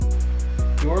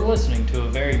You're listening to a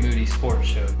Very Moody Sports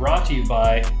Show, brought to you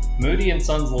by Moody &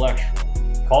 Sons Electrical.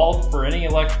 Call for any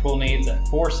electrical needs at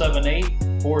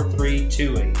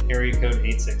 478-4328, area code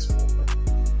 864.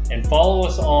 And follow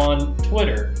us on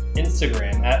Twitter,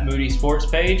 Instagram at Moody Sports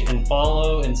Page, and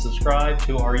follow and subscribe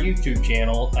to our YouTube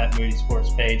channel at Moody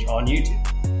Sports Page on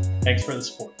YouTube. Thanks for the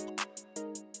support.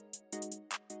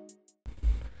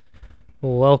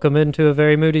 Welcome into a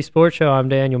Very Moody Sports Show. I'm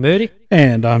Daniel Moody.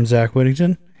 And I'm Zach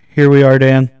Whittington. Here we are,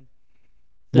 Dan.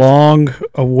 Long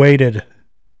awaited.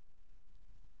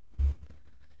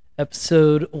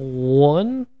 Episode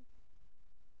 1.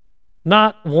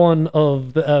 Not one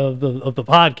of the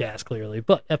podcast, clearly,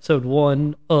 but episode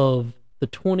 1 of the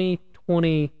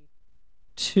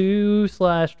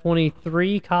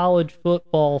 2022/23 college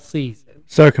football season.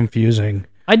 So confusing.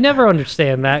 I never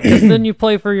understand that, because then you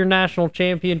play for your national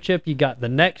championship, you got the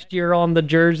next year on the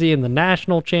jersey and the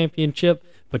national championship,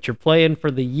 but you're playing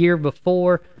for the year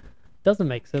before. Doesn't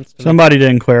make sense to me. Somebody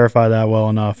didn't clarify that well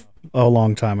enough a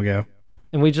long time ago.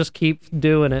 And we just keep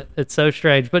doing it. It's so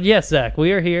strange. But yes, Zach,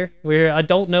 we are here. I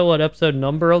don't know what episode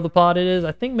number of the pod it is.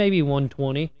 I think maybe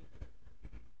 120.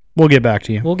 We'll get back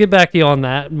to you. We'll get back to you on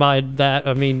that. By that,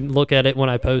 I mean look at it when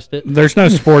I post it. There's no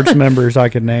sports members I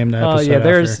could name that episode. Yeah,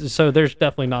 there's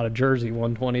definitely not a jersey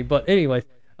 120. But anyways,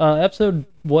 episode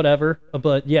whatever.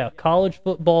 But yeah, college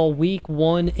football week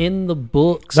 1 in the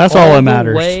books. That's all that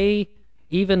matters. Way,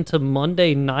 even to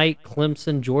Monday night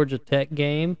Clemson Georgia Tech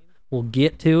game. We'll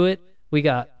get to it. We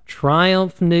got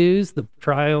Triumph news, the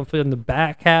Triumph in the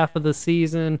back half of the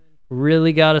season.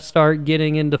 Really got to start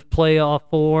getting into playoff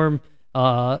form.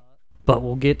 But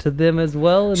we'll get to them as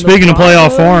well. Speaking of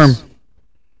playoff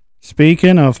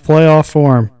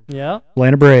form. Yeah.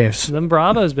 Atlanta Braves. Them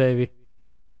Bravos, baby.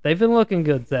 They've been looking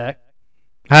good, Zach.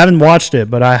 I haven't watched it,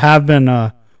 but I have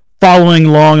been following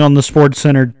along on the Sports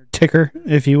Center ticker,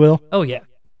 if you will. Oh, yeah.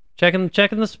 Checking the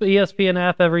ESPN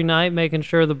app every night, making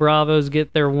sure the Bravos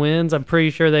get their wins. I'm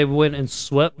pretty sure they went and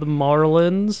swept the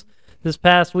Marlins this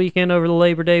past weekend over the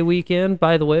Labor Day weekend.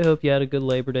 By the way, hope you had a good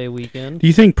Labor Day weekend. Do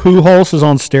you think Pujols is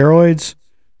on steroids?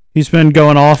 He's been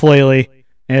going off lately,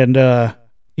 and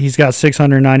he's got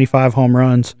 695 home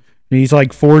runs. And he's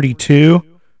like 42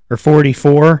 or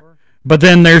 44. But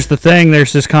then there's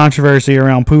this controversy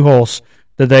around Pujols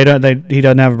that he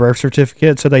doesn't have a birth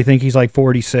certificate, so they think he's like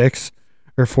 46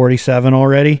 or 47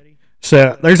 already.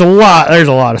 So there's a lot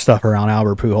of stuff around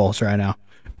Albert Pujols right now.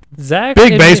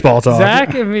 Big baseball talk.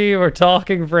 Zach and me were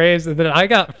talking Braves, and then I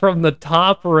got from the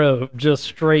top rope just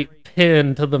straight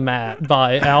pinned to the mat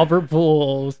by Albert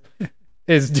Pujols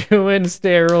is doing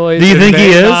steroids. Do you think he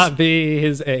is? Not be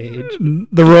his age.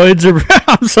 The roids are.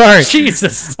 I'm sorry.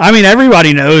 Jesus. I mean,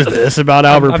 everybody knows this about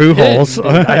Albert Pujols.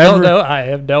 I don't know. I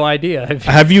have no idea.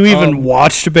 Have you even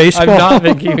watched baseball? I've not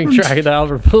been keeping track of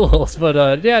Albert Pujols,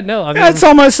 but yeah, no. I mean, that's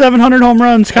almost 700 home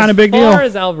runs. Kind of big deal. As far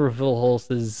as Albert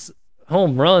Pujols'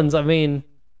 home runs, I mean,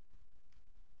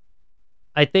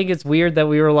 I think it's weird that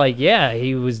we were like, yeah,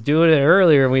 he was doing it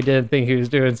earlier and we didn't think he was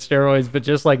doing steroids, but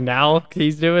just like now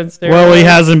he's doing steroids. Well, he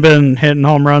hasn't been hitting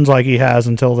home runs like he has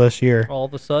until this year. All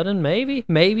of a sudden, maybe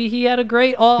he had a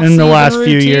great off-season in the last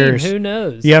routine. few years. Who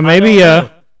knows? Yeah, maybe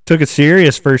took it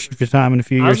serious first time in a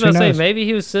few years. I was going to say, maybe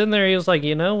he was sitting there, he was like,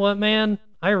 you know what, man?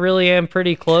 I really am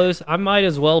pretty close. I might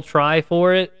as well try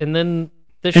for it, and then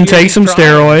this year take some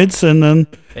steroids, and then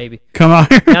maybe come out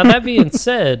here. Now, that being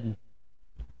said,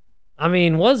 I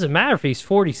mean, what does it matter if he's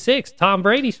 46? Tom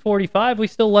Brady's 45. We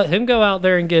still let him go out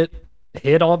there and get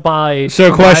hit on by.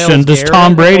 So, question: does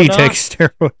Tom Brady take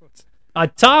steroids?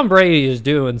 Tom Brady is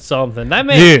doing something. That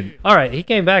man, dude. All right, he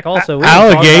came back. Also,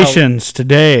 allegations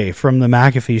today from the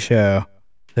McAfee show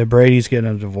that Brady's getting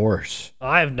a divorce.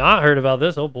 I have not heard about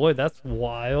this. Oh boy, that's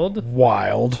wild.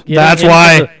 That's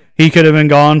why he could have been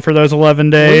gone for those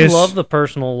 11 days. We love the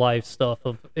personal life stuff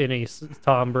of any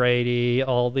Tom Brady,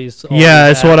 all these.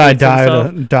 That's what I die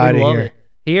to hear. It.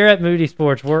 Here at Moody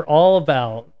Sports, we're all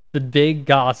about the big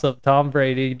gossip, Tom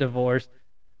Brady divorce.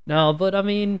 No, but I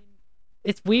mean,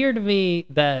 it's weird to me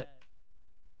that,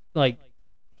 like,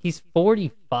 he's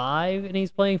 45 and he's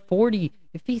playing 40.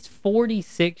 If he's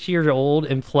 46 years old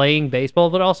and playing baseball,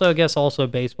 but also, I guess,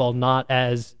 baseball not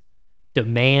as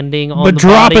demanding on but the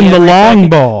dropping the long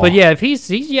ball. But yeah, if he's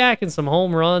yakking some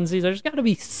home runs, there's got to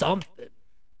be something.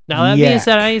 Now, that being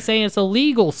said, I ain't saying it's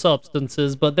illegal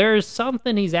substances, but there's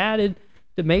something he's added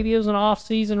to. Maybe it was an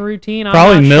off-season routine.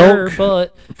 Probably I'm not milk, sure,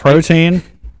 but protein.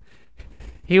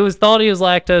 He thought he was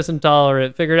lactose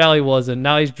intolerant, figured out he wasn't.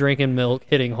 Now he's drinking milk,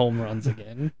 hitting home runs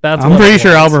again. I'm pretty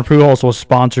sure Albert Pujols was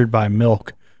sponsored by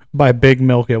milk, by Big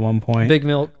Milk at one point. Big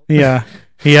Milk. Yeah.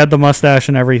 He had the mustache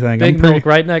and everything. Big Milk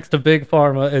right next to Big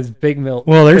Pharma is Big Milk.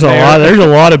 Well, there's a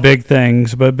lot of big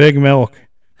things, but Big Milk,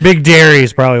 Big Dairy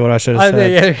is probably what I should have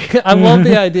said. I love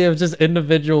the idea of just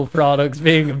individual products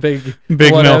being a big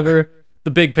whatever. Milk.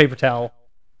 The big paper towel.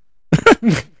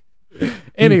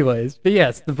 Anyways, but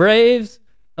yes, the Braves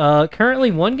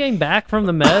currently 1 game back from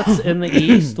the Mets in the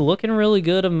East, looking really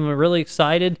good. I'm really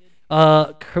excited.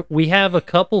 We have a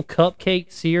couple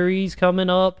cupcake series coming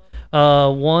up.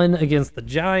 One against the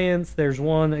Giants. There's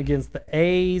one against the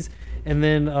A's, and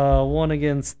then one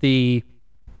against the.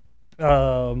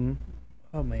 Oh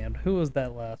man, who was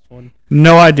that last one?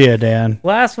 No idea, Dan.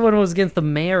 Last one was against the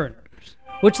Mariners,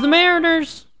 which the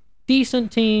Mariners,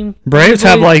 decent team. Braves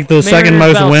have like the second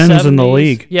most wins 70s. In the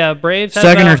league. Yeah, Braves have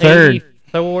second or third.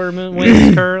 84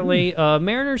 wins currently.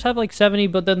 Mariners have like 70,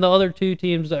 but then the other two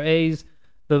teams, the A's,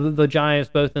 the Giants,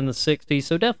 both in the 60s.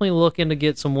 So definitely looking to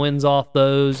get some wins off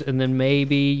those, and then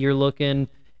maybe you're looking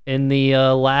in the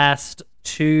last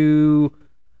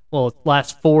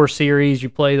 4 series. You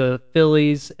play the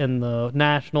Phillies and the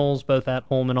Nationals, both at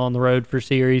home and on the road for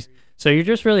series. So you're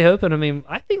just really hoping. I mean,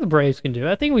 I think the Braves can do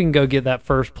it. I think we can go get that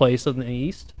first place in the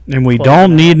East. And we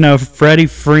don't need no Freddie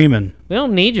Freeman. We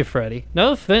don't need you, Freddie.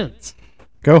 No offense.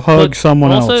 Go hug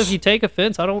someone else. Also, if you take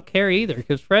offense, I don't care either,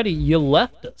 because Freddie, you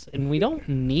left us, and we don't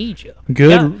need you.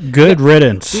 Good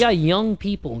riddance. We got young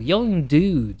people, young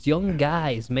dudes, young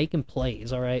guys making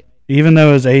plays, all right? Even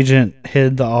though his agent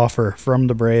hid the offer from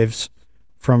the Braves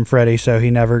from Freddie, so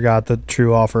he never got the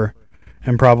true offer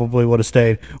and probably would have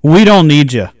stayed. We don't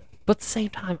need you. But at the same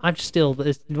time,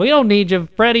 we don't need you.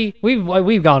 Freddie,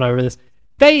 we've gone over this.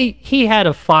 He had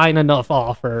a fine enough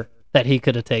offer that he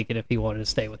could have taken if he wanted to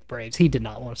stay with the Braves. He did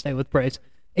not want to stay with the Braves.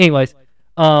 Anyways,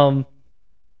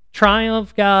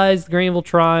 Triumph guys, the Greenville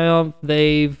Triumph,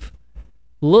 they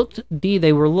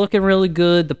were looking really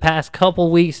good. The past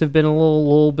couple weeks have been a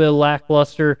little bit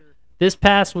lackluster. This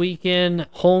past weekend,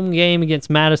 home game against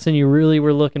Madison, you really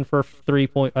were looking for 3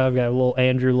 point. I've got a little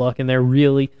Andrew Luck in there.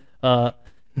 Really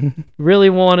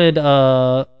wanted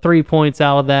 3 points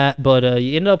out of that, but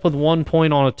you end up with 1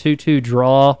 point on a 2-2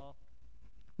 draw.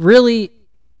 Really,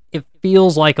 it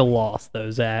feels like a loss,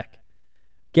 though, Zach.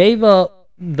 Gave up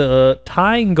the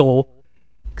tying goal,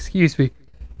 for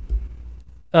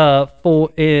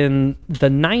in the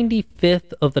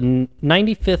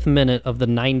 95th minute of the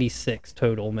 96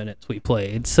 total minutes we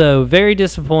played. So very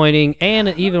disappointing, and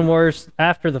even worse,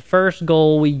 after the first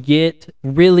goal, we get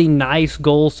really nice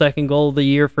goal, second goal of the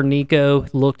year for Nico.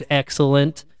 Looked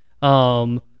excellent.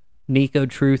 Nico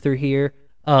Truther here.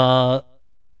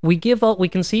 We give up. We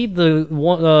concede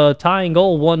the tying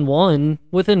goal 1-1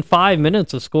 within 5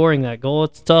 minutes of scoring that goal.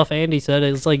 It's tough. Andy said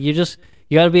it. It's like you got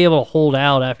to be able to hold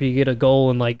out after you get a goal,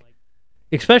 and like,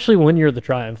 especially when you're the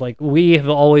Triumph. Like, we have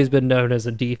always been known as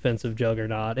a defensive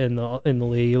juggernaut in the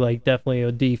league. Like, definitely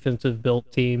a defensive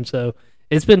built team. So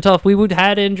it's been tough. We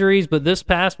had injuries, but this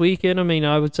past weekend, I mean,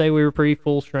 I would say we were pretty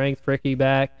full strength. Fricky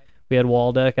back. We had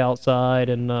Waldeck outside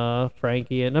and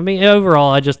Frankie, and I mean,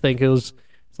 overall, I just think it's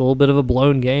a little bit of a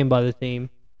blown game by the team.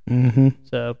 Mm-hmm.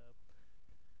 So,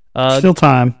 still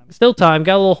time. Got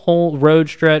a little whole road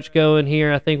stretch going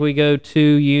here. I think we go to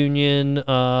Union,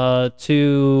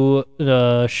 to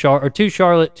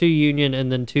Charlotte, to Union,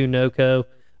 and then to NoCo.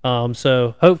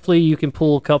 So hopefully you can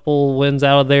pull a couple wins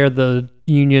out of there. The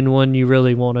Union one you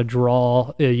really want to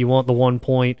draw. You want the 1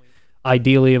 point.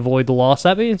 Ideally, avoid the loss.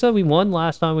 That being said, we won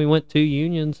last time we went to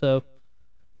Union, so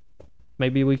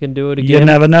maybe we can do it again. You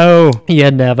never know. But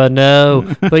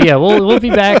yeah, we'll be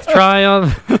back.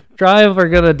 Triumph are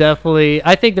gonna definitely.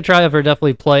 I think the Triumph are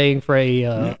definitely playing for a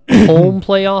home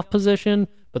playoff position.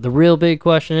 But the real big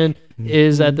question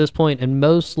is at this point, and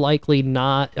most likely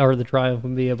not, are the Triumph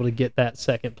will be able to get that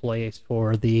second place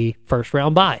for the first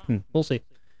round bye. We'll see.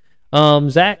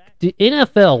 Zach,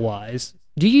 NFL wise,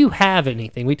 do you have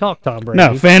anything? We talked Tom Brady.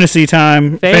 No, fantasy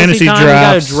time. Fantasy time.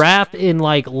 drafts. We got a draft in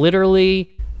like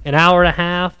literally an hour and a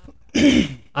half.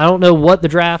 I don't know what the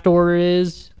draft order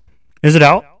is. Is it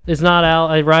out? It's not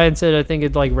out. Ryan said I think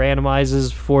it like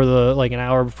randomizes for the like an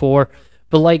hour before.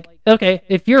 But like, okay,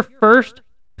 if your first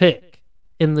pick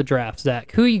in the draft,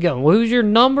 Zach, who you going? Well, who's your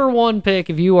number one pick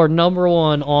if you are number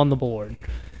one on the board?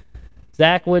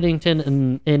 Zach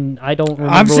Whittington and I don't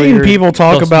remember. I've seen people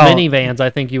talk about minivans. I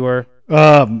think you were.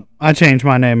 I change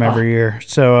my name every year.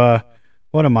 So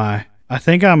what am I? I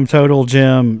think I'm total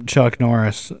Jim Chuck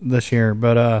Norris this year,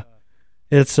 but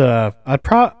it's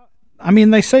I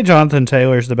mean, they say Jonathan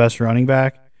Taylor's the best running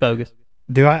back. Bogus.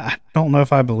 I don't know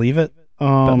if I believe it.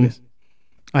 Bogus.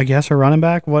 I guess a running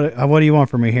back. What do you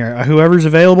want from me here? Whoever's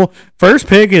available. First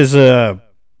pick is it's a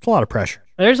lot of pressure.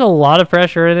 There's a lot of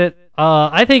pressure in it.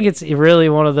 I think it's really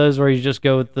one of those where you just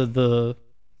go with the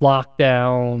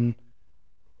lockdown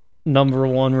number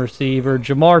one receiver.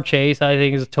 Jamar Chase, I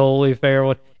think, is a totally fair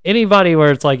one. Anybody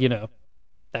where it's like,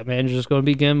 that man's just going to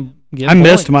be getting I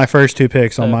missed my first 2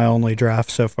 picks on my only draft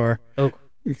so far. Oh,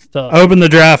 Opened the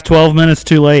draft 12 minutes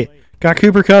too late. Got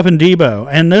Cooper Kupp and Debo.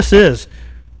 And this is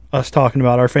us talking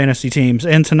about our fantasy teams.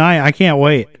 And tonight, I can't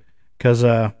wait because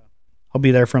I'll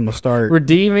be there from the start.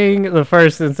 Redeeming the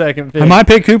first and second pick. I might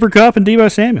pick Cooper Kupp and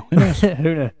Debo Samuel. Who knows?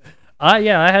 Who knows? I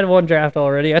had one draft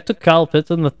already. I took Kyle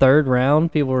Pitts in the 3rd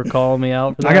round. People were calling me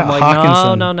out for that. I got I'm like,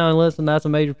 Hawkinson. no, listen, that's a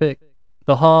major pick.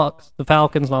 The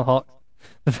Falcons, not Hawks.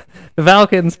 The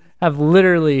Falcons have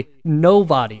literally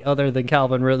nobody other than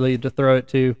Calvin Ridley to throw it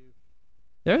to.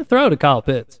 They're going to throw to Kyle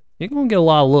Pitts. You're going to get a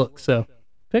lot of looks, so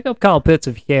pick up Kyle Pitts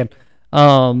if you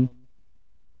can.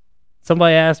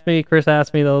 Somebody asked me, Chris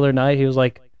asked me the other night, he was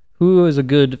like, who is a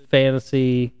good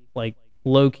fantasy, like,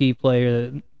 low-key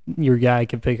player that your guy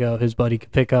can pick up, his buddy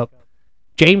could pick up?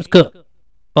 James Cook,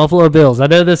 Buffalo Bills. I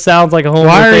know this sounds like a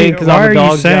homer thing because I'm a dog guy. Why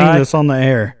are you saying this on the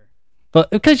air? But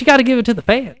because you got to give it to the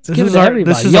fans. This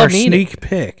is our sneak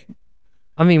pick.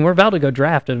 I mean, we're about to go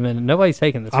draft in a minute. Nobody's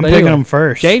taking this. I'm picking him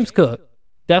first. James Cook,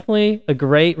 definitely a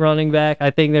great running back. I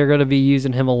think they're going to be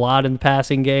using him a lot in the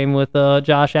passing game with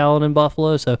Josh Allen in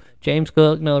Buffalo. So James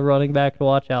Cook, another running back to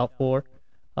watch out for.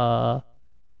 Yeah,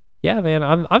 man,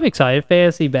 I'm excited.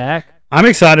 Fantasy back. I'm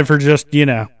excited for just,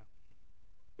 NFL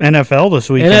this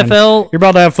weekend. NFL. You're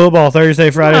about to have football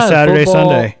Thursday, Friday, Saturday, football.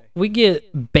 Sunday. We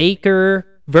get Baker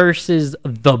versus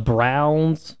the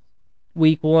Browns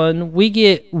week 1. We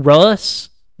get Russ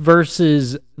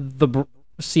versus the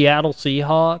Seattle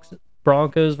Seahawks.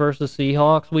 Broncos versus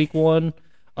Seahawks week 1.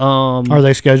 Are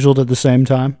they scheduled at the same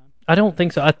time? I don't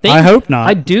think so. I hope not.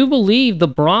 I do believe the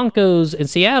Broncos in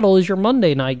Seattle is your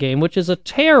Monday night game, which is a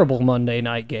terrible Monday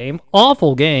night game.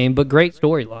 Awful game, but great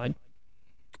storyline.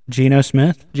 Geno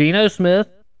Smith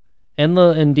and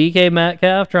DK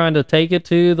Metcalf trying to take it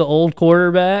to the old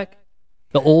quarterback,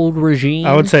 the old regime.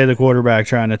 I would say the quarterback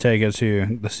trying to take it to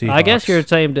the Seahawks. I guess you're the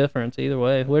same difference either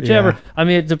way. Whichever. Yeah. I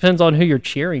mean, it depends on who you're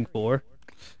cheering for.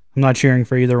 I'm not cheering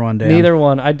for either one, Dan. Neither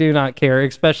one. I do not care,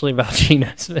 especially about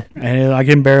Geno Smith. And I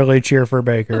can barely cheer for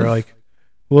Baker. Like,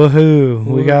 woohoo,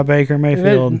 we got Baker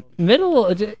Mayfield.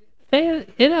 NFL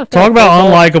Talk about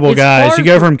unlikable guys. You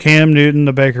go from Cam Newton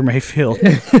to Baker Mayfield.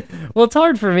 Well, it's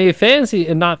hard for me, fantasy,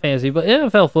 and not fantasy, but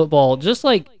NFL football, just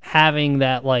like having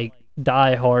that like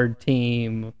die-hard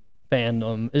team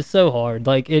fandom is so hard.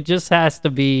 Like, it just has to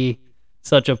be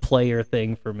such a player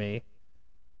thing for me.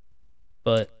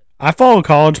 But I follow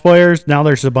college players. Now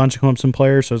there's a bunch of Clemson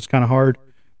players, so it's kind of hard.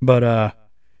 But,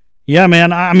 yeah,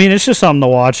 man, I mean, it's just something to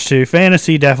watch, too.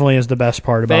 Fantasy definitely is the best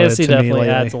part about fantasy it to me definitely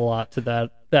lately. adds a lot to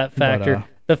that factor. But,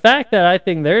 the fact that I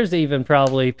think there's even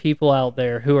probably people out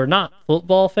there who are not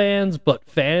football fans, but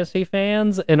fantasy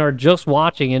fans, and are just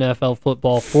watching NFL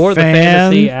football for the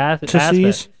fantasy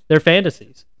aspect. They're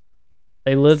fantasies.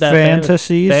 They live that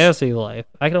fantasy life.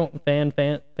 I don't fan.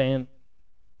 I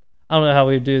don't know how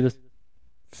we do this.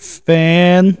 Just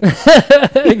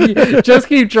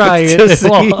keep trying it as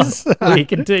long we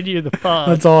continue the pod.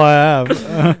 That's all I have.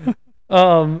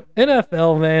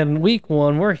 NFL, man, week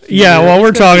 1, we're here. Yeah, well,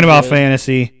 we're talking about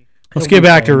fantasy. Let's get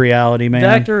back to reality, man.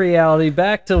 Back to reality,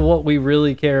 back to what we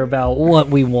really care about, what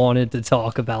we wanted to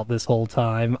talk about this whole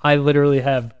time. I literally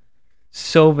have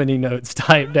so many notes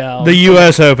typed down. The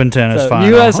U.S. Open tennis final.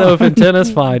 U.S. Open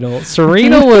tennis final.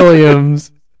 Serena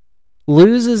Williams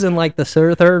loses in like the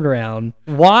third round.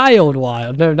 Wild.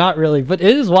 No, not really, but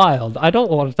it is wild. I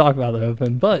don't want to talk about the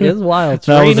Open, but it is wild.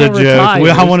 That was a joke.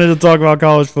 I wanted to talk about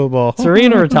college football.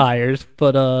 Serena retires,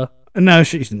 but no,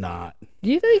 she's not.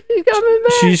 You think she's coming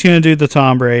back? She's gonna do the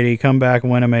Tom Brady, come back,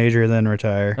 win a major, then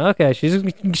retire. Okay,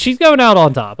 she's going out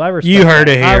on top. I respect. You heard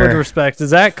it here. I would respect.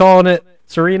 Zach calling it.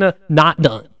 Serena not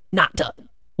done.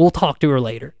 We'll talk to her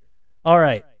later. All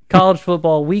right, college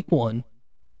football week 1.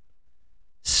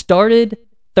 Started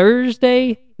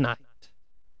Thursday night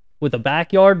with a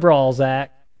backyard brawl,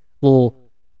 Zach. Little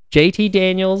JT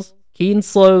Daniels, Keaton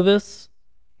Slovis,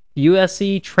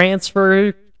 USC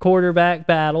transfer quarterback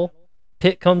battle.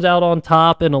 Pitt comes out on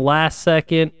top in a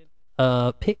last-second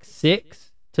pick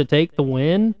 6 to take the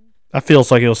win. That feels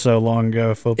like it was so long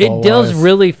ago, football-wise. It does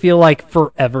really feel like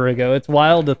forever ago. It's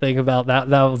wild to think about that.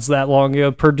 That was that long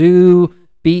ago. Purdue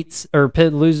Pitt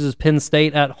loses Penn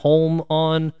State at home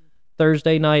on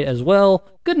Thursday night as well.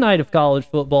 Good night of college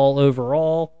football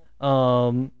overall.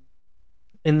 And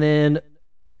then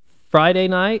Friday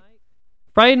night,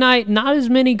 not as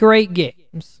many great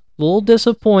games. A little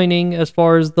disappointing as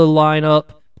far as the lineup.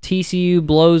 TCU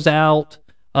blows out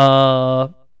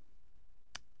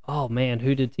Oh man,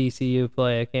 who did TCU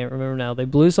play? I can't remember now. They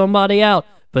blew somebody out,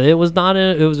 but it was not.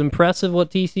 It was impressive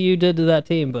what TCU did to that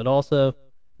team, but also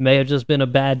may have just been a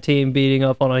bad team beating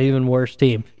up on an even worse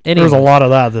team. Anyway, There's a lot of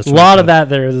that this week. A lot of that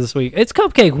there this week. It's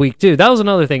Cupcake Week too. That was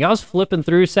another thing. I was flipping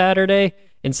through Saturday,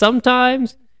 and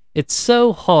sometimes it's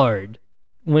so hard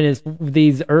when it's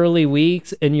these early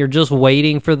weeks and you're just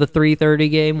waiting for the 3:30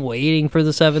 game, waiting for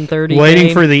the 7:30 waiting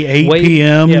game, for the 8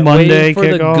 p.m. Monday waiting for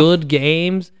kickoff. the good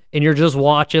games, and you're just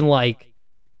watching like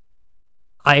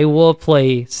Iowa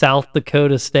play South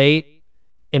Dakota State,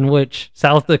 in which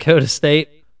South Dakota State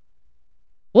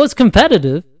was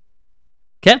competitive,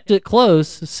 kept it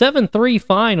close, 7-3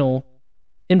 final.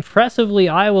 Impressively,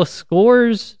 Iowa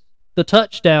scores the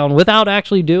touchdown without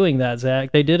actually doing that,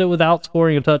 Zach. They did it without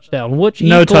scoring a touchdown. Which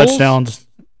no equals, touchdowns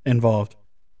involved.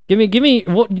 Give me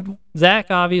what, Zach,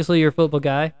 obviously you're a football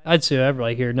guy. I'd assume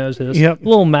everybody here knows this. Yep. A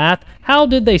little math. How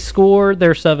did they score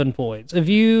their 7 points if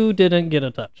you didn't get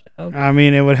a touchdown? I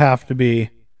mean, it would have to be,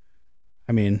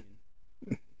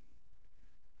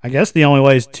 I guess the only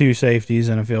way is 2 safeties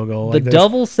and a field goal. The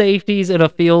double safeties and a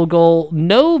field goal.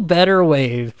 No better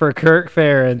way for Kirk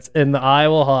Ferentz and the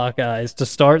Iowa Hawkeyes to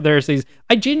start their season.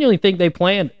 I genuinely think they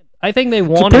planned it. I think they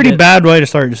wanted it. It's a pretty bad way to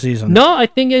start the season. No, I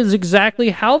think it's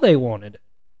exactly how they wanted it.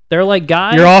 They're like,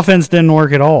 guys. Your offense didn't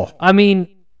work at all. I mean,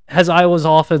 has Iowa's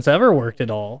offense ever worked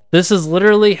at all? This is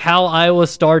literally how Iowa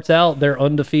starts out their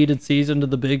undefeated season to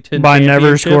the Big Ten by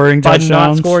never scoring touchdowns. By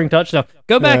not scoring touchdowns.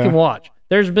 Go back and watch.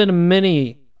 There's been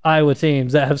many Iowa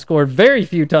teams that have scored very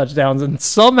few touchdowns and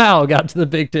somehow got to the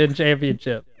Big Ten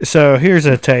championship. So here's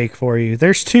a take for you.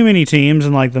 There's too many teams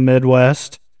in like the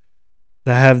Midwest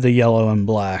that have the yellow and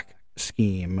black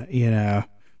scheme,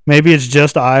 Maybe it's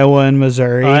just Iowa and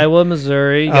Missouri. Iowa,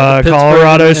 Missouri.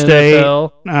 Colorado State.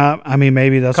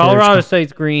 Maybe that's Colorado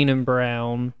State's green and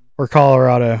brown. Or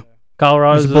Colorado.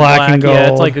 Colorado's black and gold.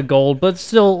 Yeah, it's like a gold, but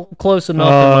still close enough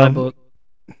in my book.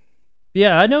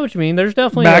 Yeah, I know what you mean. There's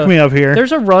definitely back me up here.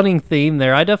 There's a running theme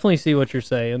there. I definitely see what you're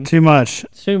saying. Too much.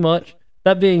 Too much.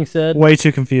 That being said, way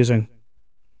too confusing.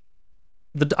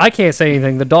 I can't say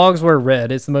anything. The dogs wear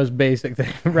red. It's the most basic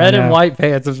thing. Red and white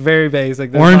pants is very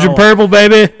basic. Orange and purple,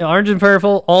 baby. Yeah, orange and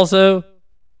purple. Also,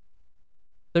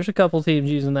 there's a couple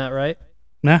teams using that, right?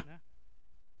 Nah.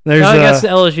 There's, I guess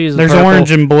LSU's there's purple.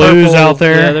 orange and blues purple, out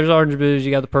there. Yeah, there's orange and blues.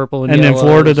 You got the purple and then yellows.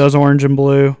 Florida does orange and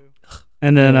blue.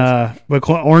 And then, but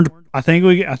orange. I think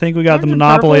we got the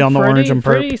monopoly on the orange and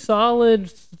purple. Pretty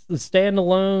solid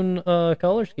standalone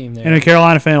color scheme there. And a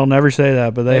Carolina fan will never say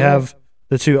that, but they have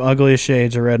the 2 ugliest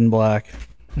shades of red and black.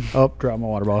 Oh, drop my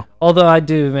water bottle. Although I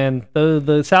do, man.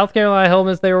 The South Carolina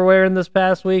helmets they were wearing this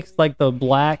past week, like the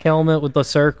black helmet with the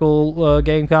circle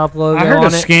Gamecock logo on it. I heard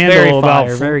a scandal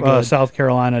Very about South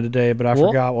Carolina today, but I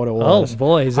forgot what it was. Oh,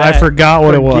 boy. I forgot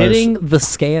what it was. Forgetting the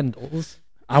scandals.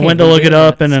 I went to look it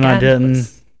up, and then I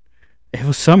didn't. It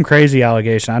was some crazy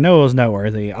allegation. I know it was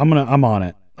noteworthy. I'm on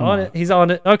it. He's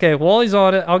on it. Okay, while he's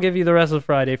on it, I'll give you the rest of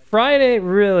Friday. Friday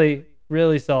really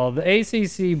solid. The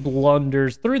ACC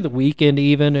blunders through the weekend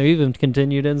even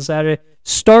continued in Saturday.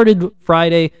 Started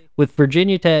Friday with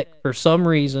Virginia Tech for some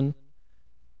reason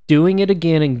doing it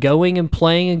again and going and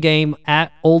playing a game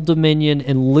at Old Dominion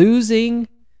and losing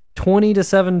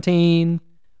 20-17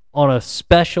 on a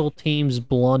special teams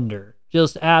blunder.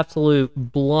 Just absolute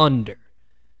blunder.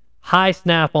 High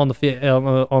snap on the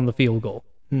field goal.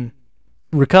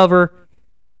 Recover,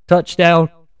 touchdown,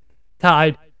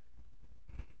 tied.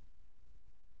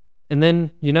 And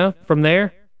then, from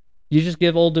there, you just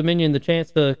give Old Dominion the chance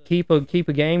to keep a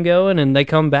game going, and they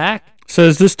come back. So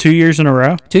is this 2 years in a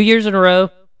row? 2 years in a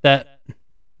row that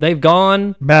they've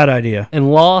gone bad idea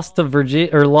and lost to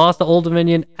Virginia or lost to Old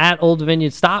Dominion at Old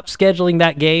Dominion. Stop scheduling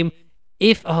that game.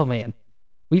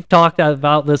 We've talked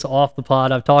about this off the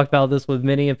pod. I've talked about this with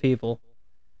many people.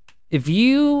 If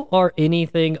you are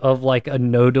anything of like a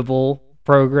notable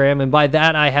program, and by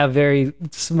that I have very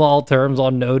small terms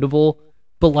on notable,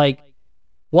 but like,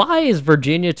 why is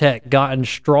Virginia Tech gotten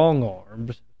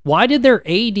strong-armed? Why did their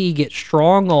AD get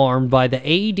strong-armed by the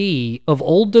AD of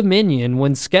Old Dominion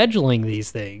when scheduling these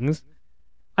things?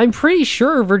 I'm pretty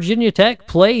sure Virginia Tech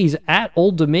plays at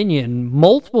Old Dominion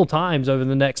multiple times over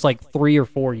the next like 3 or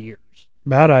 4 years.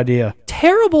 Bad idea.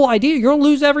 Terrible idea. You're going to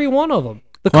lose every one of them.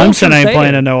 Clemson ain't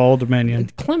playing in no Old Dominion.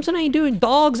 Clemson ain't doing.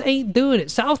 Dogs ain't doing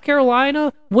it. South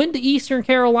Carolina went to East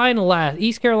Carolina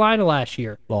last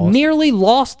year. Nearly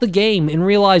lost the game and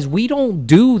realized we don't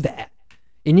do that.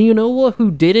 And you know what? Who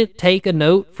didn't take a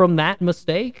note from that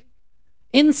mistake?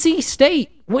 NC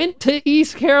State went to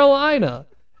East Carolina.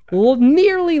 Well,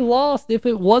 nearly lost if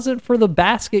it wasn't for the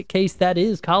basket case that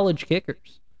is college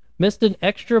kickers. Missed an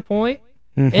extra point.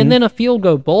 and then a field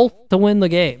goal, both to win the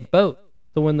game. Both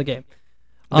to win the game.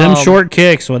 Them short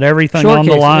kicks with everything on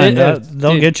the line,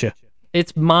 they'll get you.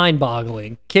 It's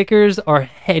mind-boggling. Kickers are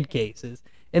head cases.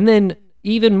 And then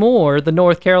even more, the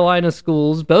North Carolina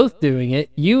schools both doing it.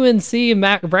 UNC and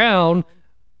Mac Brown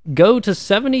go to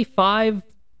 75,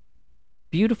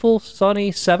 beautiful,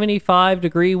 sunny,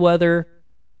 75-degree weather,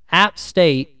 App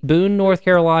State, Boone, North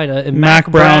Carolina, and Mac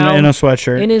Brown in a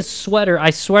sweatshirt. In his sweater.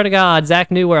 I swear to God,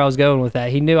 Zach knew where I was going with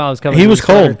that. He knew I was coming. He was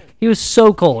cold. He was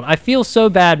so cold. I feel so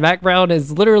bad. Mac Brown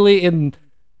is literally in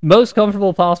most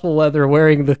comfortable possible weather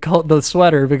wearing the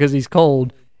sweater because he's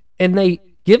cold. And they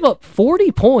give up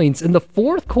 40 points in the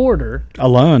fourth quarter.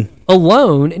 Alone,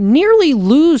 nearly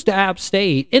lose to App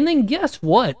State. And then guess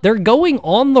what? They're going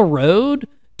on the road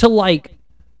to, like,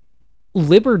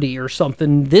 Liberty or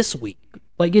something this week.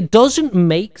 Like, it doesn't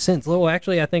make sense. Oh,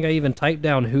 actually, I think I even typed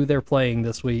down who they're playing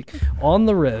this week on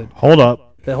the road. Hold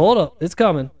up. It's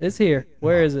coming. It's here.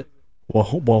 Where is it?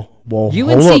 Well,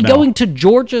 UNC going to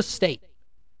Georgia State.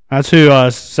 That's who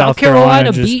South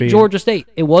Carolina just beat Georgia State.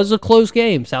 It was a close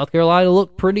game. South Carolina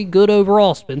looked pretty good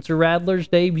overall. Spencer Rattler's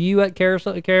debut at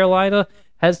Carolina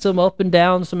has some up and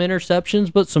down, some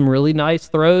interceptions, but some really nice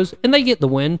throws, and they get the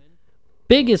win.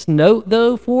 Biggest note,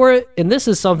 though, for it, and this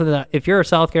is something that if you're a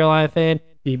South Carolina fan,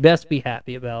 you best be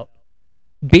happy about.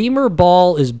 Beamer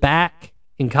ball is back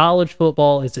in college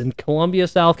football. It's in Columbia,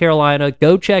 South Carolina.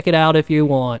 Go check it out if you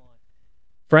want.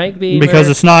 Frank Beamer. Because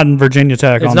it's not in Virginia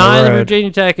Tech on the road. It's not in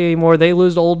Virginia Tech anymore. They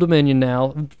lose to Old Dominion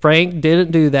now. Frank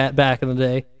didn't do that back in the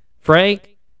day.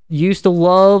 Frank used to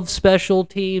love special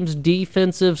teams,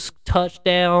 defensive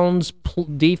touchdowns,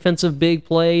 defensive big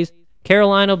plays.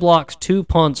 Carolina blocks 2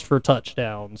 punts for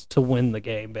touchdowns to win the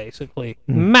game, basically.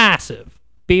 Massive.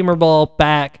 Beamer ball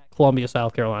back, Columbia,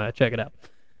 South Carolina. Check it out.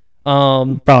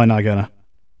 Probably not gonna.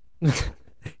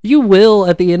 You will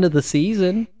at the end of the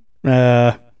season.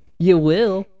 You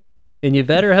will. And you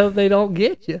better hope they don't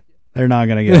get you. They're not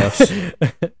gonna get us.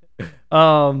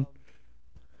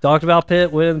 Talked about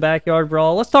Pitt winning the backyard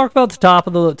brawl. Let's talk about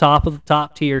the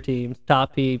top tier teams,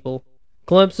 top people.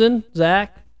 Clemson,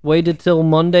 Zach, waited till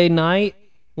Monday night,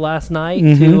 last night,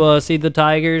 to see the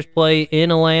Tigers play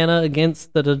in Atlanta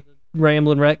against the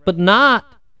Ramblin' Wreck, but not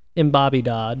in Bobby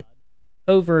Dodd,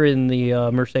 over in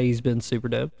the Mercedes-Benz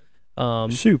Superdome.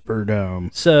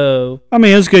 Superdome. So, I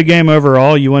mean, it's a good game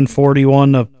overall. You win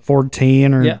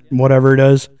 41-14 or whatever it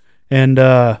is. And,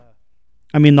 I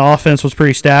mean, the offense was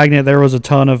pretty stagnant. There was a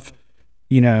ton of,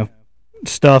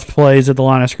 stuffed plays at the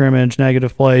line of scrimmage,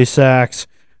 negative plays, sacks.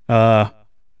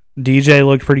 DJ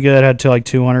looked pretty good, had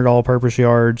 200 all-purpose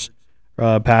yards,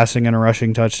 passing and a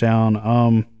rushing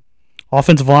touchdown.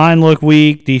 Offensive line looked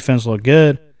weak, defense looked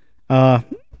good. I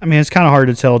mean, it's kind of hard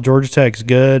to tell. Georgia Tech's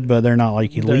good, but they're not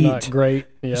elite. They're not great.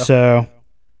 Yeah. So,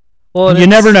 you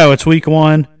never know. It's week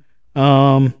one.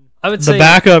 I would say the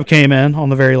backup came in on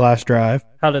the very last drive.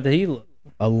 How did he look?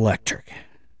 Electric.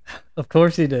 Of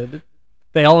course he did.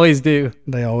 They always do.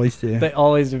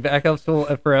 Backups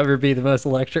will forever be the most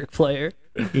electric player.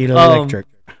 Electric.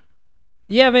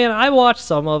 Yeah, man, I watched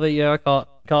some of it. I caught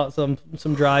some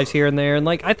drives here and there, and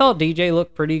I thought DJ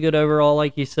looked pretty good overall.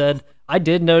 Like you said, I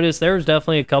did notice there was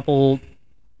definitely a couple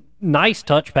nice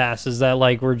touch passes that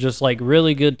were just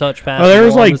really good touch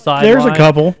passes. There's a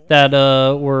couple that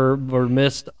were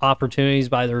missed opportunities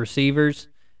by the receivers,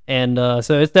 and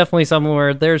so it's definitely something where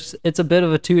it's a bit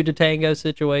of a two to tango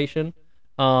situation.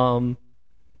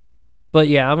 But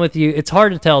yeah, I'm with you. It's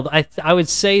hard to tell. I would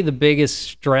say the biggest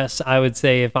stress, I would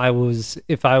say if I was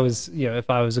a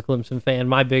Clemson fan,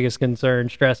 my biggest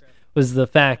stress was the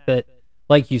fact that,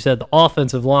 like you said, the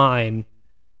offensive line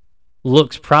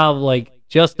looks probably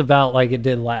just about like it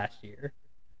did last year.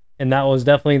 And that was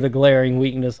definitely the glaring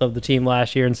weakness of the team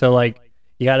last year. And so you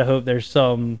got to hope there's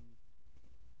some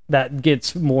that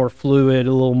gets more fluid,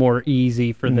 a little more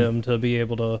easy for them to be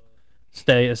able to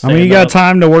stay. I mean, you got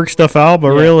time to work stuff out,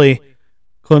 but really,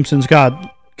 Clemson's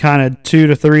got kind of 2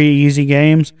 to 3 easy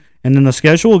games, and then the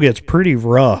schedule gets pretty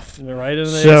rough. They're right in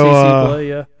the ACC play,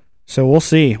 yeah. So we'll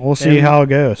see. We'll see how it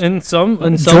goes. And some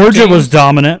Georgia games, was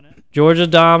dominant.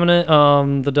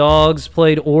 The Dogs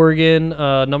played Oregon,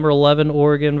 number 11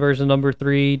 Oregon versus number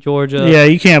 3 Georgia. Yeah,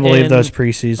 you can't believe those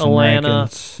preseason Atlanta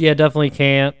rankings. Yeah, definitely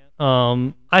can't.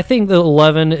 I think the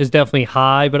 11 is definitely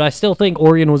high, but I still think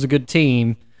Oregon was a good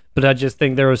team. But I just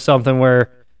think there was something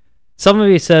where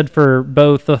somebody said for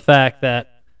both the fact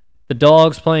that the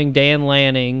Dogs playing Dan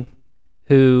Lanning,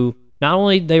 who not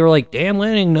only they were like, Dan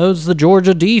Lanning knows the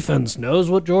Georgia defense, knows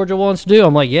what Georgia wants to do.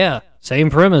 I'm like, yeah, same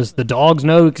premise. The Dogs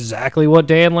know exactly what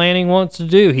Dan Lanning wants to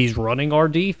do. He's running our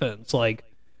defense.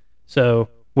 So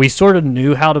we sort of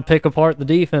knew how to pick apart the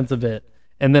defense a bit.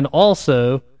 And then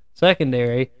also,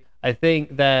 secondary, I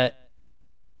think that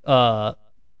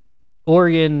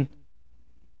Oregon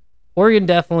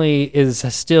definitely is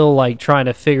still like trying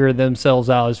to figure themselves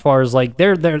out as far as like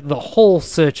they're the whole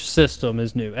system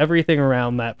is new. Everything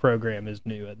around that program is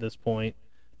new at this point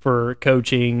for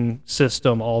coaching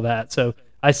system, all that. So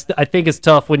I think it's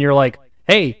tough when you're like,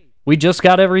 hey, we just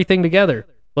got everything together.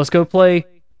 Let's go play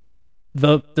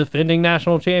the defending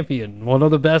national champion, one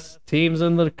of the best teams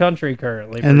in the country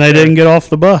currently. And they didn't get off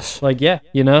the bus. Like, yeah,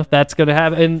 that's going to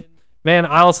happen. And man,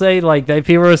 I'll say, like,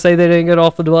 people will say they didn't get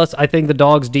off the bus. I think the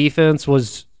Dogs' defense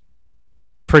was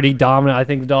pretty dominant. I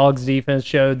think the Dogs' defense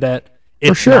showed that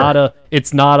it's not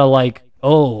a like,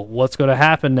 oh, what's going to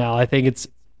happen now? I think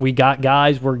we got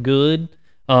guys, we're good.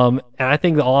 And I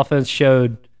think the offense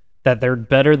showed that they're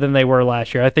better than they were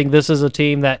last year. I think this is a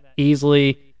team that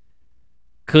easily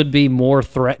could be more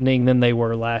threatening than they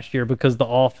were last year because the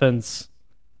offense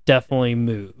definitely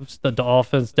moves. The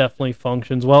offense definitely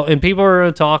functions well. And people are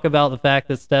going to talk about the fact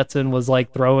that Stetson was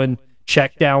like throwing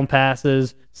check down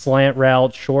passes, slant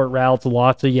routes, short routes,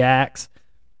 lots of yaks.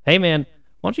 Hey, man,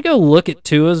 why don't you go look at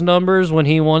Tua's numbers when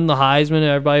he won the Heisman?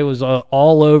 Everybody was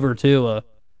all over Tua.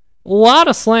 A lot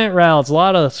of slant routes, a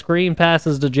lot of screen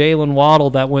passes to Jalen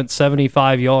Waddle that went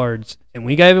 75 yards. And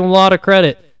we gave him a lot of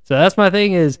credit. So that's my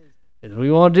thing is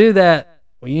we want to do that.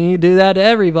 We need to do that to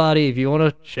everybody. If you want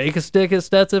to shake a stick at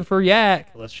Stetson for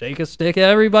yak, let's shake a stick at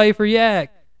everybody for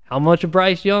yak. How much of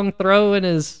Bryce Young throwing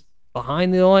is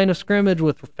behind the line of scrimmage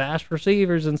with fast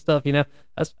receivers and stuff,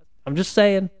 I'm just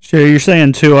saying. So you're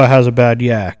saying Tua has a bad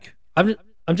yak. I'm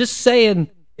just saying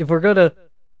if we're going to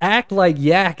act like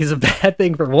yak is a bad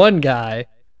thing for one guy,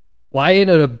 why ain't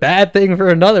it a bad thing for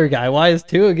another guy? Why does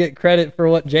Tua get credit for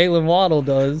what Jalen Waddle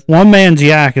does? One man's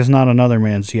yak is not another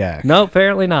man's yak. No,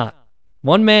 apparently not.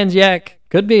 One man's yak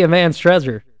could be a man's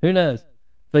treasure. Who knows?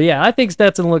 But yeah, I think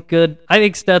Stetson looked good. I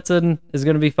think Stetson is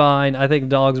going to be fine. I think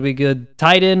Dogs will be good.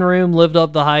 Tight end room lived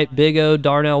up the hype. Big O,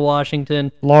 Darnell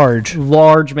Washington. Large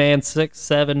man,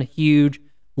 6'7", huge.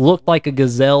 Looked like a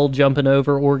gazelle jumping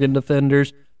over Oregon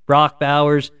defenders. Brock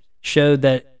Bowers showed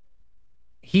that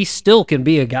he still can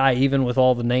be a guy even with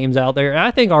all the names out there. And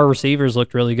I think our receivers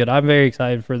looked really good. I'm very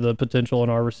excited for the potential in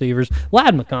our receivers.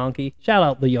 Lad McConkey, shout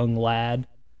out the young lad.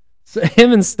 So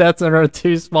him and Stetson are the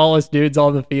two smallest dudes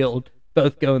on the field,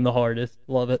 both going the hardest.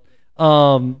 Love it.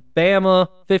 Bama,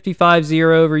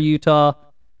 55-0 over Utah.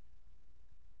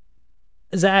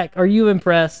 Zach, are you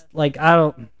impressed?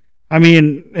 I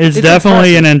mean, it's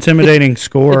definitely an intimidating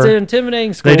score. It's an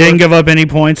intimidating score. They didn't give up any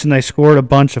points, and they scored a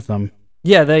bunch of them.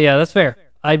 Yeah, that's fair.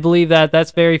 I believe that.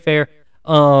 That's very fair.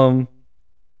 I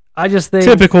just think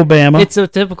typical Bama. It's a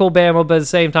typical Bama, but at the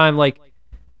same time,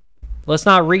 let's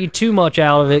not read too much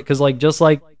out of it because, just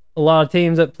like a lot of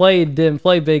teams that didn't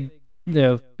play big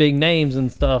names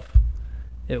and stuff.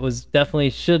 It was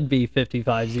definitely should be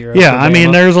 55-0. Yeah, I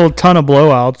mean, there's a ton of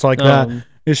blowouts like that.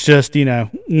 It's just,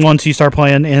 once you start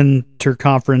playing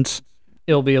interconference,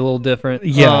 it'll be a little different.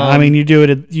 Yeah, I mean, you do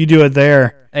it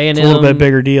there. A&M, it's a little bit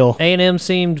bigger deal. A&M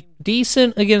seemed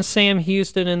decent against Sam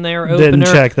Houston in their opener. Didn't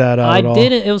check that out at all. I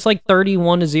didn't. It was like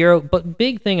 31-0. But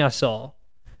big thing I saw,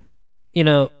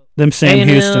 them Sam A&M,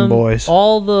 Houston boys.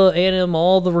 All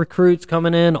the recruits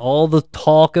coming in, all the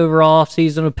talk over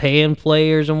offseason of paying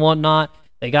players and whatnot.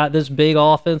 They got this big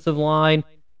offensive line.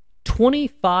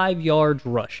 25 yards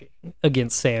rushing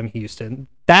against Sam Houston.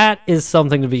 That is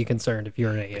something to be concerned if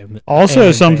you're an A&M.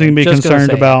 Also something to be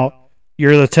concerned about.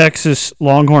 You're the Texas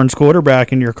Longhorns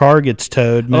quarterback and your car gets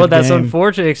towed mid-game. Oh, that's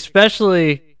unfortunate,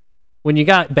 especially when you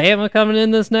got Bama coming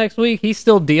in this next week. He's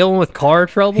still dealing with car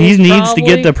trouble. He needs to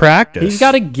get to practice. He's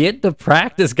got to get to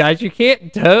practice, guys. You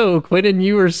can't tow Quentin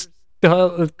Ewer's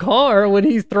car when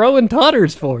he's throwing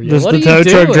tutters for you. Does the tow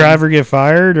truck driver get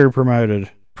fired or promoted?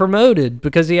 Promoted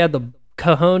because he had the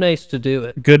cojones to do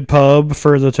it. Good pub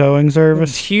for the towing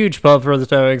service? Huge pub for the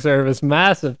towing service.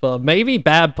 Massive pub. Maybe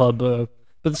bad pub, though.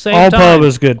 But at the same time, all pub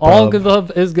is good pub. All good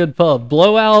pub is good pub.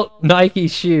 Blowout Nike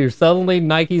shoes. Suddenly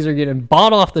Nikes are getting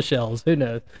bought off the shelves. Who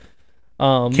knows?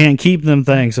 Can't keep them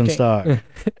things in stock.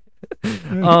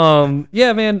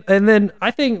 Yeah, man. And then I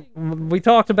think we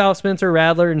talked about Spencer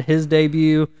Rattler and his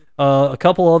debut. A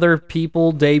couple other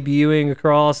people debuting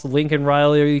across. Lincoln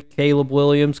Riley, Caleb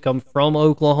Williams come from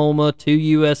Oklahoma to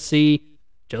USC.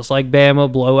 Just like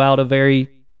Bama, blow out a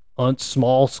very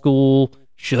small school.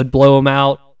 Should blow them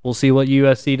out. We'll see what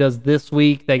USC does this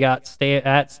week. They got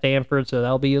at Stanford, so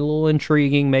that'll be a little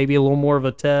intriguing, maybe a little more of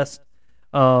a test.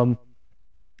 Noted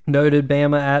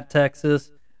Bama at Texas.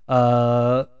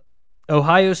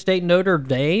 Ohio State, Notre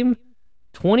Dame,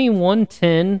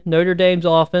 21-10. Notre Dame's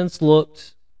offense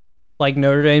looked like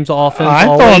Notre Dame's offense. I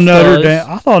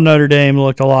thought Notre Dame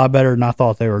looked a lot better than I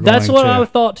thought they were going to. That's what I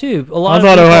thought too. I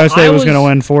thought Ohio State was going to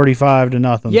win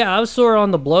 45-0. Yeah, I was sort of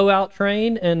on the blowout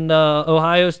train, and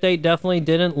Ohio State definitely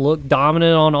didn't look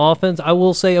dominant on offense. I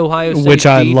will say Ohio State's which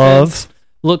I love,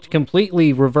 looked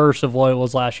completely reverse of what it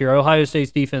was last year. Ohio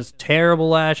State's defense terrible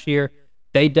last year.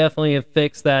 They definitely have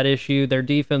fixed that issue. Their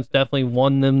defense definitely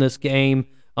won them this game.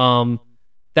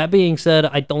 That being said,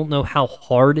 I don't know how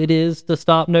hard it is to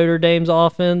stop Notre Dame's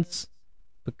offense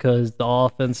because the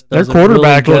offense doesn't their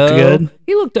quarterback really looked good.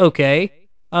 He looked okay.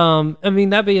 I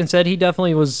mean, that being said, he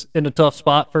definitely was in a tough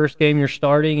spot. First game you're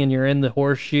starting and you're in the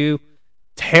horseshoe.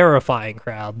 Terrifying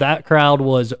crowd. That crowd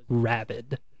was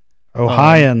rabid.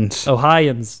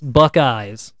 Ohioans.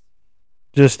 Buckeyes.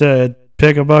 Just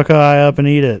pick a Buckeye up and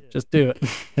eat it. Just do it.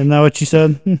 Isn't that what you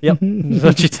said? Yep. That's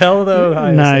what you tell the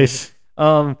Ohio Nice.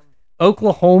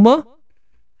 Oklahoma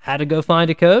had to go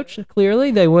find a coach. Clearly,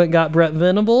 they went and got Brett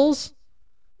Venables.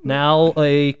 Now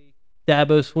a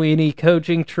Dabo Sweeney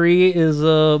coaching tree is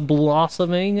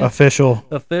blossoming. Official.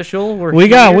 We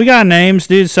got names,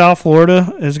 dude. South Florida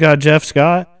has got Jeff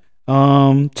Scott,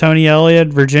 Tony Elliott,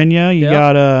 Virginia. You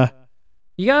got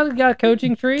a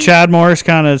coaching tree. Chad Morris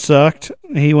kind of sucked.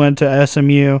 He went to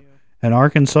SMU and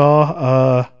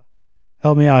Arkansas.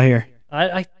 Help me out here.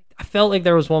 I felt like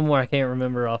there was one more. I can't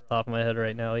remember off the top of my head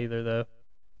right now either, though.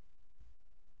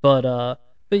 But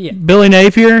yeah. Billy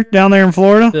Napier down there in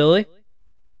Florida. Billy.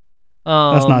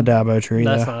 That's not Dabo tree.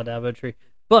 That's not Dabo tree.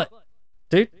 But,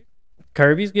 dude,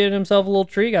 Kirby's getting himself a little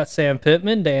tree. Got Sam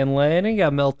Pittman, Dan Lanning,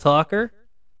 got Mel Tucker.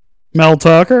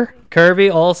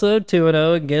 Kirby also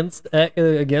 2-0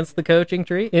 against the coaching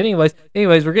tree. Anyways,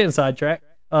 we're getting sidetracked.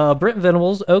 Brent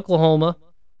Venables, Oklahoma.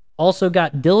 Also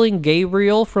got Dylan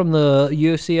Gabriel from the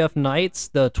UCF Knights,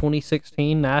 the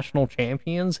 2016 national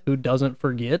champions. Who doesn't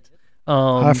forget?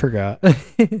 I forgot.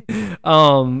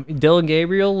 Dylan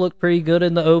Gabriel looked pretty good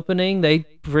in the opening. They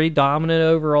pretty dominant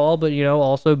overall, but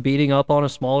also beating up on a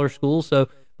smaller school. So,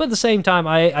 but at the same time,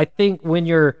 I think when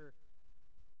you're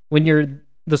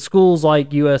the schools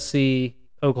like USC,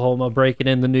 Oklahoma breaking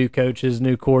in the new coaches,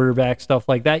 new quarterback, stuff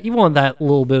like that, you want that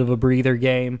little bit of a breather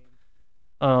game.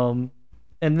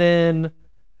 And then,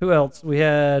 who else? We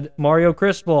had Mario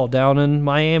Cristobal down in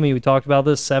Miami. We talked about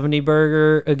this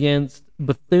 70-burger against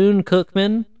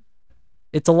Bethune-Cookman.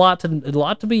 It's a lot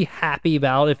to be happy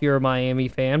about if you're a Miami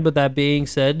fan. But that being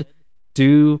said,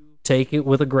 do take it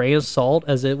with a grain of salt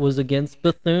as it was against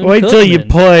Bethune-Cookman. Wait till you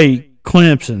play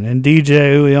Clemson and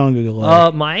DJ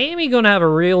Uyunglele. Miami gonna have a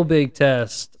real big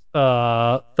test.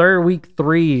 Week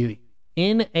 3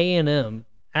 in A&M.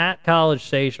 At College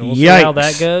Station. We'll see how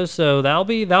that goes. So that'll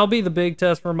be the big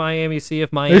test for Miami. See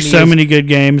if Miami There's so many good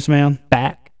games, man.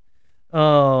 Back.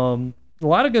 A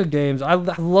lot of good games. I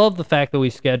love the fact that we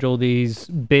schedule these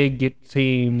big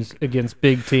teams against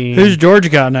big teams. Who's Georgia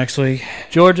got next week?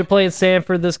 Georgia playing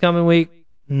Samford this coming week.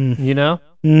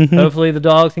 Mm-hmm. Hopefully the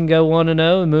Dogs can go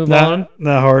 1-0 and move on.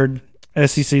 That hard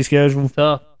SEC schedule.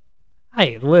 Tough.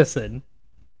 Hey, listen.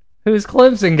 Who's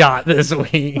Clemson got this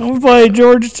week? I'm playing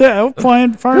Georgia Tech. I'm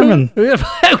playing Furman.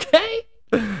 Okay.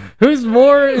 Who's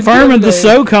more? Furman, the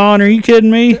SoCon. Are you kidding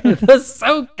me? The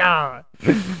SoCon.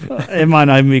 It might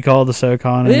not even be called the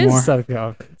SoCon anymore. It is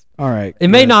SoCon. All right. It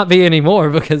may not be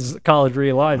anymore because college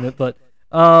realignment, but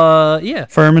yeah.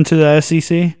 Furman to the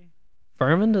SEC.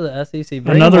 Furman to the SEC.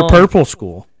 Another purple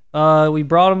school. We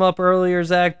brought him up earlier,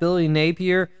 Zach. Billy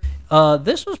Napier.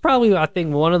 This was probably, I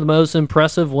think, one of the most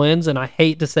impressive wins, and I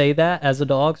hate to say that as a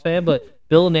Dogs fan, but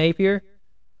Bill Napier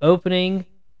opening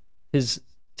his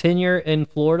tenure in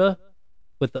Florida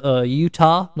with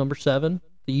Utah, number 7.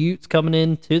 The Utes coming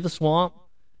into the Swamp,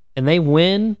 and they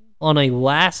win on a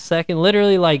last-second,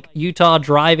 literally like Utah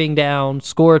driving down,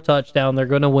 score a touchdown, they're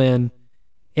going to win,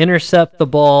 intercept the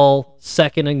ball,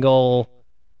 2nd and goal.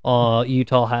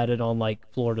 Utah had it on like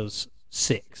Florida's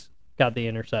 6. Got the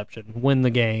interception, win the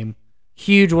game.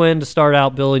 Huge win to start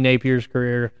out Billy Napier's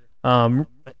career.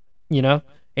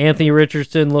 Anthony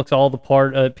Richardson looks all the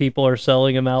part people are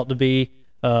selling him out to be.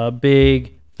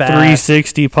 Big, fast,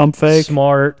 360 pump fake.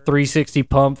 Smart, 360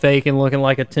 pump fake and looking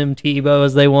like a Tim Tebow,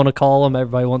 as they want to call him.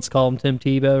 Everybody wants to call him Tim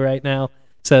Tebow right now.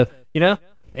 So,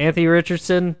 Anthony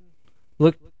Richardson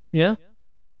looked,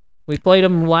 we played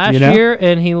him last year,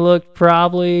 and he didn't look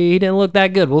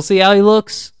that good. We'll see how he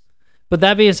looks. But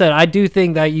that being said, I do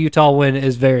think that Utah win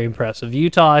is very impressive.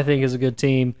 Utah, I think, is a good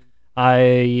team. I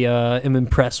am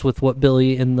impressed with what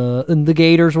Billy and the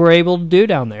Gators were able to do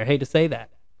down there. I hate to say that.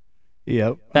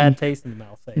 Yep. Bad taste in the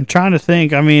mouth. I'm trying to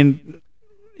think. I mean,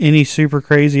 any super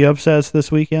crazy upsets this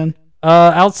weekend?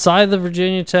 Outside the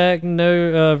Virginia Tech,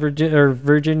 no,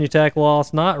 Virginia Tech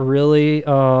loss, not really.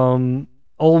 Ole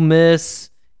Miss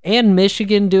and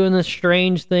Michigan doing this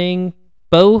strange thing.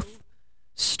 Both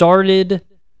started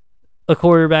a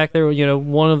quarterback there.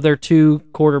 One of their two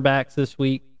quarterbacks this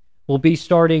week will be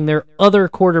starting their other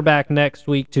quarterback next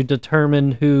week to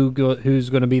determine who's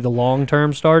going to be the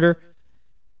long-term starter.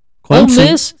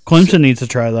 Clemson needs to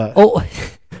try that.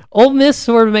 Ole Miss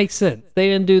sort of makes sense. They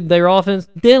didn't do their offense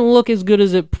didn't look as good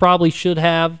as it probably should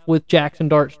have with Jackson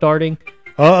Dart starting.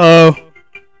 Let's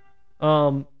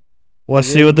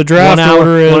see what the draft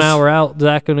order is. 1 hour out.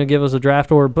 Zach going to give us a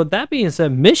draft order. But that being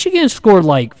said, Michigan scored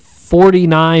like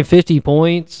 49, 50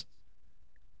 points.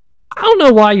 I don't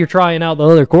know why you're trying out the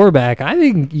other quarterback. I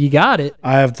think you got it.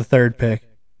 I have the third pick.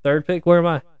 Third pick? Where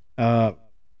am I?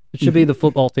 It should be the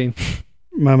football team.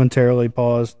 Momentarily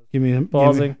paused.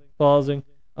 Pausing.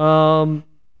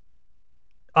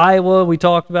 Iowa, we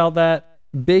talked about that.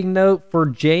 Big note for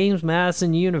James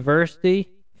Madison University.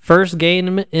 First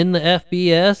game in the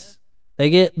FBS. They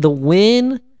get the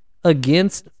win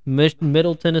against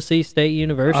Middle Tennessee State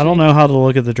University. I don't know how to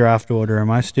look at the draft order. Am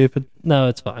I stupid? No,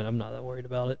 it's fine. I'm not that worried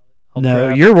about it.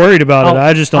 You're worried about it.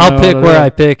 I just don't know. I'll pick where I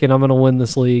pick, and I'm going to win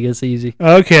this league. It's easy.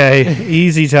 Okay.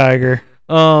 Easy, Tiger.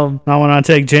 Not when I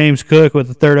take James Cook with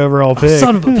the third overall pick.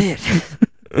 Son of a bitch.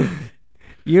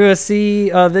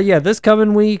 USC, this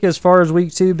coming week, as far as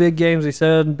week 2, big games, we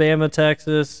said, Bama,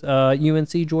 Texas,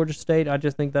 UNC, Georgia State. I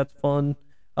just think that's fun.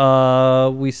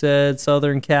 We said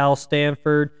Southern Cal,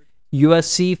 Stanford,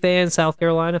 USC fans, South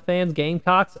Carolina fans,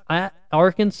 Gamecocks at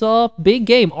Arkansas. Big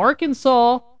game.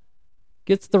 Arkansas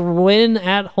gets the win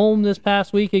at home this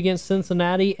past week against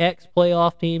Cincinnati,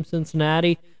 ex-playoff team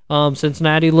Cincinnati.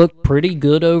 Cincinnati looked pretty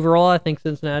good overall. I think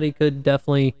Cincinnati could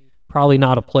definitely, probably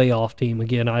not a playoff team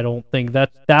again. I don't think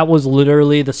that was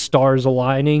literally the stars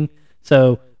aligning.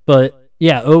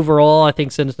 Yeah, overall, I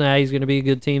think Cincinnati's going to be a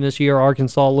good team this year.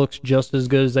 Arkansas looks just as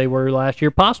good as they were last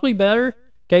year, possibly better.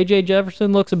 KJ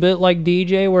Jefferson looks a bit like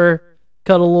DJ, where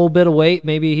cut a little bit of weight.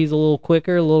 Maybe he's a little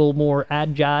quicker, a little more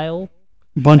agile.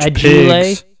 Bunch of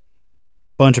pigs.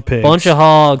 Bunch of pigs. Bunch of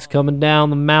hogs coming down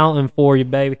the mountain for you,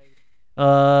 baby.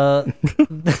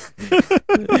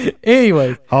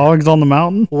 Anyway, hogs on the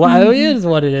mountain. Well, it is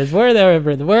what it is.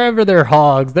 Wherever there are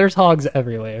hogs, there's hogs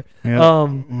everywhere.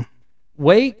 Yep.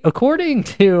 According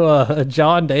to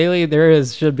John Daly,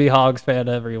 should be hogs fan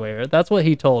everywhere. That's what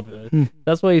he told me.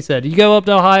 That's what he said. You go up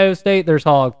to Ohio State, there's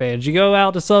hog fans. You go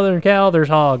out to Southern Cal, there's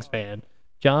hogs fan.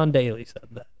 John Daly said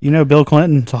that. Bill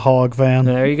Clinton's a hog fan.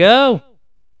 There you go.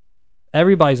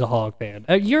 Everybody's a hog fan.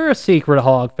 You're a secret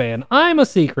hog fan. I'm a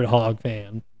secret hog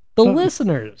fan. The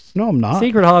listeners. No, I'm not.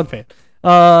 Secret hog fan.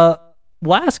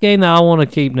 Last game that I want to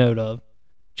keep note of.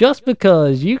 Just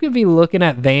because you could be looking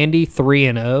at Vandy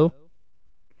 3-0.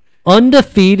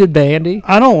 Undefeated Vandy.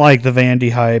 I don't like the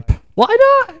Vandy hype.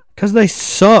 Why not? Because they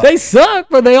suck. They suck,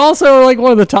 but they also are like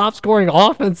one of the top scoring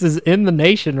offenses in the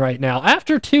nation right now.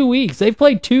 After 2 weeks, they've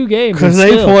played 2 games. Because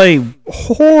they play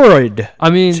horrid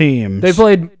teams. They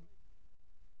played...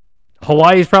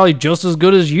 Hawaii's probably just as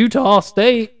good as Utah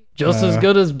State. Just as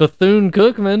good as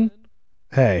Bethune-Cookman.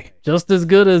 Hey. Just as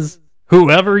good as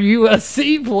whoever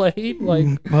USC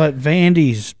played. But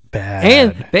Vandy's bad.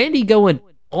 And Vandy going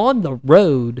on the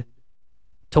road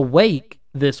to Wake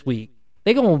this week.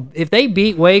 If they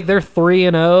beat Wake, they're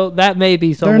 3-0. That may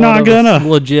be somewhat a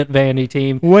legit Vandy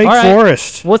team. Wake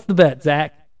Forest. What's the bet,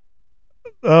 Zach?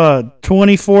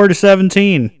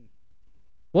 24-17.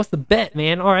 What's the bet,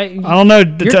 man? All right. I don't know.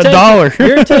 It's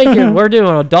 $1. We're doing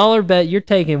a $1 bet. You're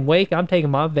taking Wake. I'm taking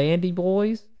my Vandy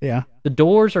boys. Yeah. The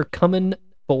Dores are coming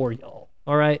for y'all.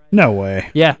 All right. No way.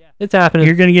 Yeah, it's happening.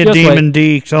 You're going to get Demon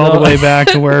Deeks all the way back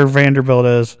to where Vanderbilt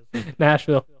is.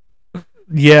 Nashville.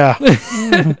 Yeah.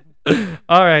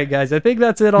 All right, guys. I think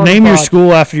that's it on Name your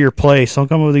school after your place. Don't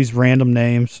come up with these random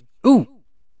names. Ooh.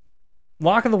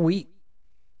 Lock of the week.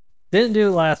 Didn't do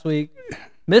it last week.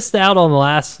 Missed out on the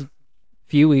last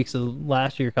few weeks of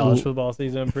last year college football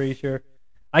season, I'm pretty sure.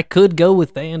 I could go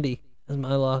with Vandy as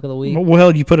my lock of the week.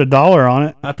 Well, you put $1 on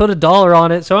it. I put $1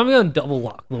 on it, so I'm going to double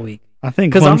lock of the week. I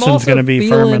think Clemson's going to be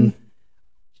Furman.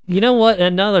 You know what?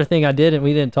 Another thing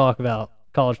we didn't talk about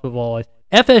college football.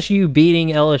 FSU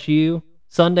beating LSU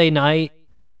Sunday night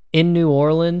in New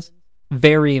Orleans.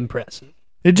 Very impressive.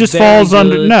 It just falls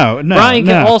under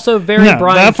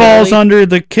that falls under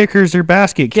the kickers or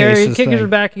basket cases. Kickers or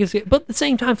basket cases. But at the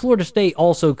same time, Florida State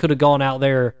also could have gone out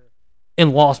there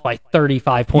and lost by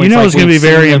 35 points. You know, it's going to be we've seen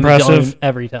very them done impressive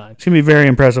every time. It's going to be very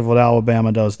impressive what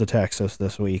Alabama does to Texas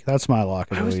this week. That's my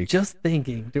lock of I the was week. just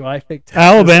thinking, do I pick Texas?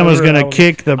 Alabama's over going to Alabama?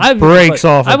 kick the I- brakes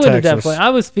off I of would have Texas. definitely.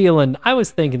 I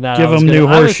was thinking that. Give I was them gonna- new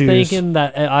I was horseshoes. thinking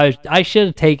that I should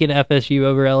have taken FSU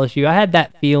over LSU. I had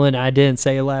that feeling. I didn't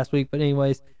say it last week, but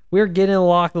anyways, we're getting a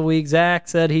lock of the week. Zach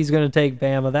said he's going to take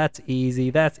Bama. That's easy.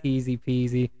 That's easy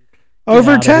peasy. Get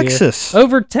Over out of here. Texas.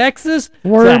 Over Texas.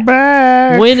 We're Zach,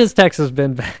 back. when has Texas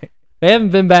been back? They haven't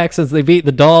been back since they beat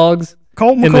the Dogs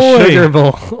Colt in the Sugar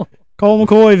McCoy. Bowl. Colt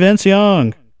McCoy, Vince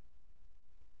Young,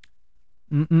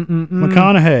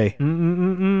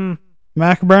 McConaughey,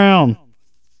 Mac Brown,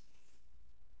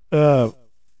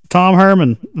 Tom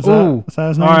Herman. Is that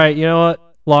his name? All right, you know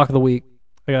what? Lock of the week.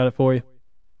 I got it for you.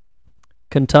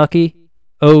 Kentucky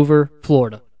over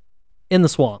Florida in the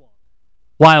swamp.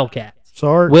 Wildcats.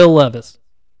 Sark. Will Levis.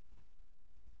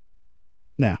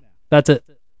 No. That's it.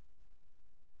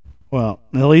 Well,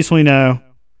 at least we know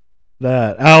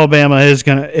that Alabama is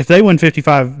going to, if they win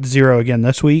 55-0 again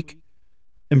this week,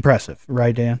 impressive,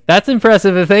 right, Dan? That's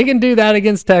impressive. If they can do that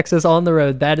against Texas on the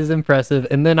road, that is impressive.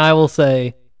 And then I will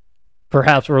say,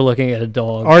 perhaps we're looking at a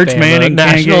dog. Arch Bama Manning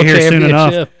can't national get here soon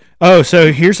enough. championship. Oh,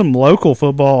 so here's some local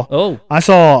football. Oh, I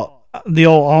saw the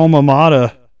old alma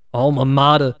mater. alma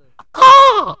mater.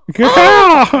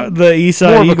 The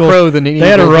Eastside More of a Eagles. crow than an They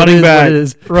had a eagle, but it is what it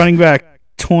is. running back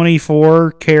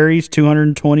 24 carries,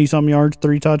 220 some yards,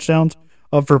 3 touchdowns,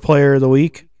 up for player of the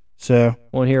week. So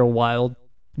Want to hear a wild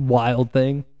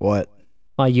thing? what?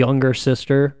 My younger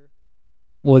sister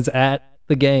was at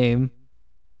the game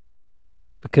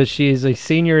because she is a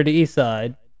senior at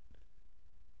Eastside,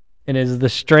 and it is the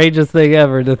strangest thing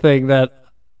ever to think that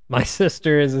my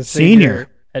sister is a senior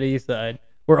at Eastside.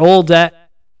 We're old,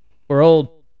 We're old.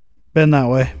 Been that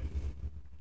way.